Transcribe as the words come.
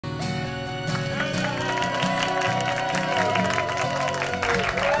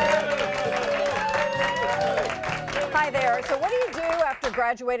there. So what do you do after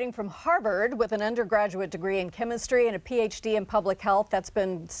graduating from Harvard with an undergraduate degree in chemistry and a PhD in public health? That's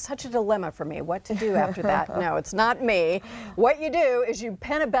been such a dilemma for me, what to do after that. No, it's not me. What you do is you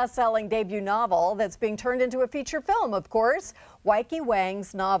pen a best-selling debut novel that's being turned into a feature film, of course. Weike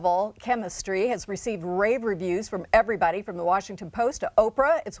Wang's novel, Chemistry, has received rave reviews from everybody, from the Washington Post to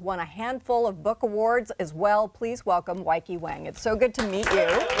Oprah. It's won a handful of book awards as well. Please welcome Weike Wang. It's so good to meet you.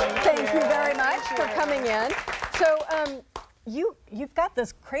 Thank you very much for coming in. So you've got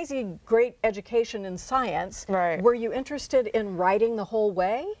this crazy great education in science. Right. Were you interested in writing the whole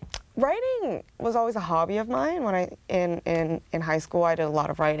way? Writing was always a hobby of mine. When in high school, I did a lot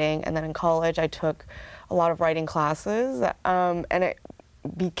of writing, and then in college, I took a lot of writing classes, and it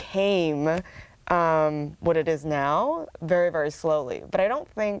became what it is now very, very slowly. But I don't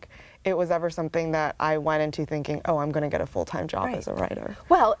think it was ever something that I went into thinking, oh, I'm going to get a full-time job as a writer.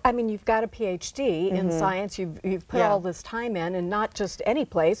 Well, I mean, you've got a PhD in science. You've put all this time in, and not just any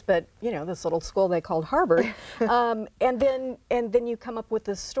place, but you know, this little school they called Harvard. and then you come up with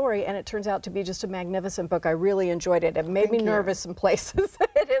this story, and it turns out to be just a magnificent book. I really enjoyed it. It made me nervous in places.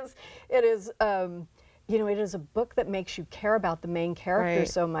 You know, it is a book that makes you care about the main character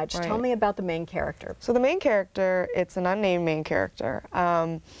so much. Tell me about the main character. So the main character, it's an unnamed main character.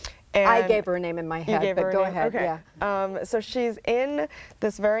 And I gave her a name in my head, but go ahead. Okay. Yeah. So she's in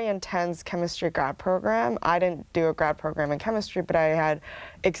this very intense chemistry grad program. I didn't do a grad program in chemistry, but I had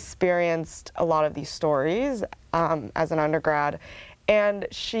experienced a lot of these stories as an undergrad. And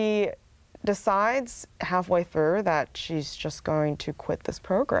she decides halfway through that she's just going to quit this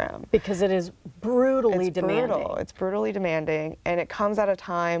program. Because it is brutally demanding. It's brutally demanding, and it comes at a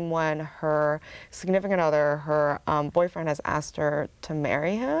time when her significant other, her boyfriend, has asked her to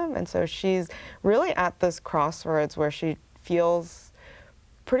marry him, and so she's really at this crossroads where she feels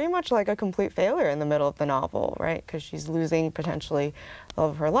pretty much like a complete failure in the middle of the novel, right? Because she's losing potentially the love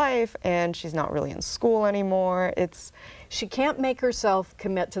of her life, and she's not really in school anymore. She can't make herself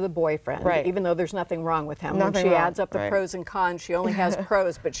commit to the boyfriend, even though there's nothing wrong with him. When she adds up the pros and cons, she only has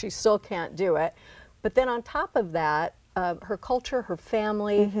pros, but she still can't do it. But then on top of that, her culture, her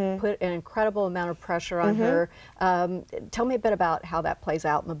family put an incredible amount of pressure on her. Tell me a bit about how that plays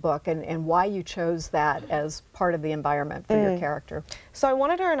out in the book, and why you chose that as part of the environment for your character. So I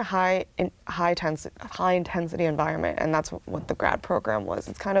wanted her in a high intensity environment, and that's what the grad program was.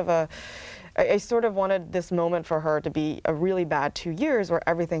 It's kind of I sort of wanted this moment for her to be a really bad 2 years where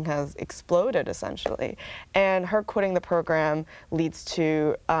everything has exploded, essentially. And her quitting the program leads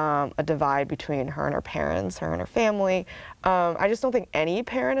to a divide between her and her parents, her and her family. I just don't think any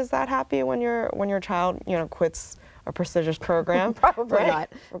parent is that happy when your child, you know, quits a prestigious program. Probably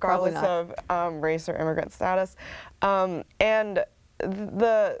not. Regardless of race or immigrant status. And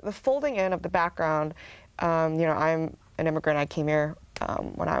the folding in of the background, you know, I'm an immigrant. I came here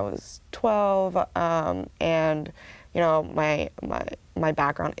when I was 12, and you know, my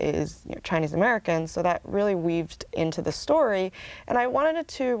background is, you know, Chinese American, so that really weaved into the story. And I wanted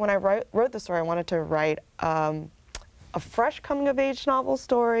to, when I wrote the story, I wanted to write a fresh coming-of-age novel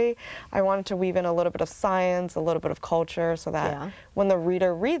story. I wanted to weave in a little bit of science, a little bit of culture, so that when the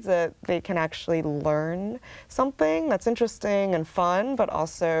reader reads it, they can actually learn something that's interesting and fun, but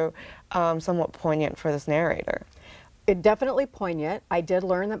also somewhat poignant for this narrator. Definitely poignant. I did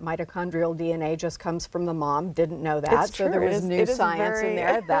learn that mitochondrial DNA just comes from the mom. Didn't know that. It's true. So there was new science in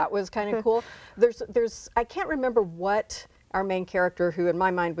there. That was kind of cool. I can't remember what our main character, who in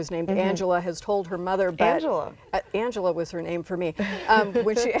my mind was named Angela, has told her mother, but Angela was her name for me.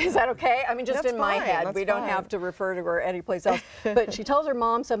 Is that okay? I mean, just in my head. We don't have to refer to her anyplace else. But she tells her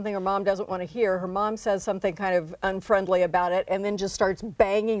mom something her mom doesn't want to hear. Her mom says something kind of unfriendly about it, and then just starts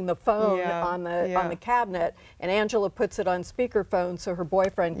banging the phone on the cabinet. And Angela puts it on speakerphone so her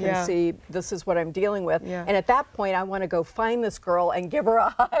boyfriend can see, this is what I'm dealing with. And at that point, I want to go find this girl and give her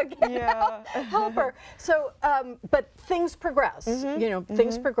a hug. Help her. So, but things progress. You know,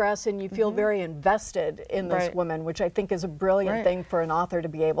 things progress, and you feel very invested in this woman, which I think is a brilliant thing for an author to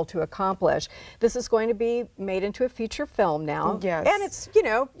be able to accomplish. This is going to be made into a feature film now. And it's, you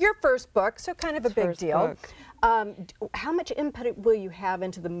know, your first book, so kind of a big deal. How much input will you have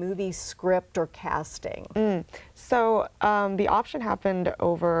into the movie script or casting? So the option happened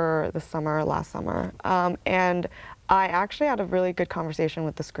over the summer, last summer, and I actually had a really good conversation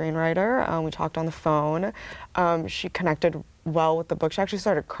with the screenwriter. We talked on the phone. She connected well with the book. She actually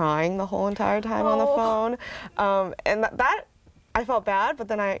started crying the whole entire time on the phone. And that I felt bad, but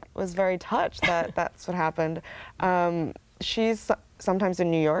then I was very touched that that's what happened. she's sometimes in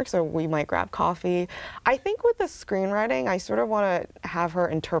New York, so we might grab coffee. I think with the screenwriting, I sort of want to have her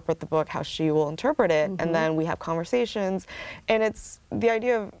interpret the book how she will interpret it, and then we have conversations. And it's the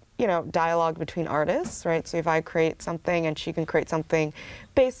idea of, you know, dialogue between artists, right? So if I create something and she can create something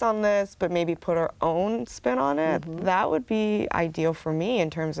based on this, but maybe put her own spin on it, that would be ideal for me in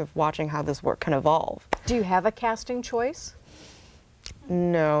terms of watching how this work can evolve. Do you have a casting choice?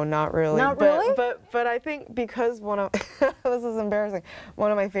 No, not really. Not really? But I think because one of this is embarrassing.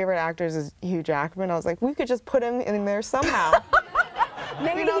 One of my favorite actors is Hugh Jackman. I was like, we could just put him in there somehow.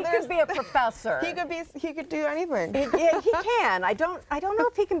 Maybe he could be a professor. He could do anything. Yeah, he can. I don't know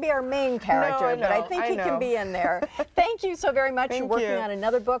if he can be our main character, but I think he can be in there. Thank you so very much. You're working on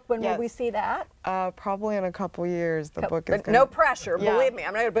another book. When will we see that? Probably in a couple years. The book is no pressure. Believe me,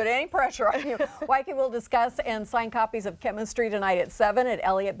 I'm not going to put any pressure on you. Weike will discuss and sign copies of Chemistry tonight at 7 at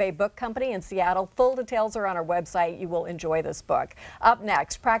Elliott Bay Book Company in Seattle. Full details are on our website. You will enjoy this book. Up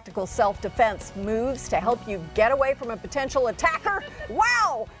next, practical self-defense moves to help you get away from a potential attacker.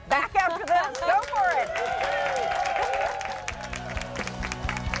 Wow! Back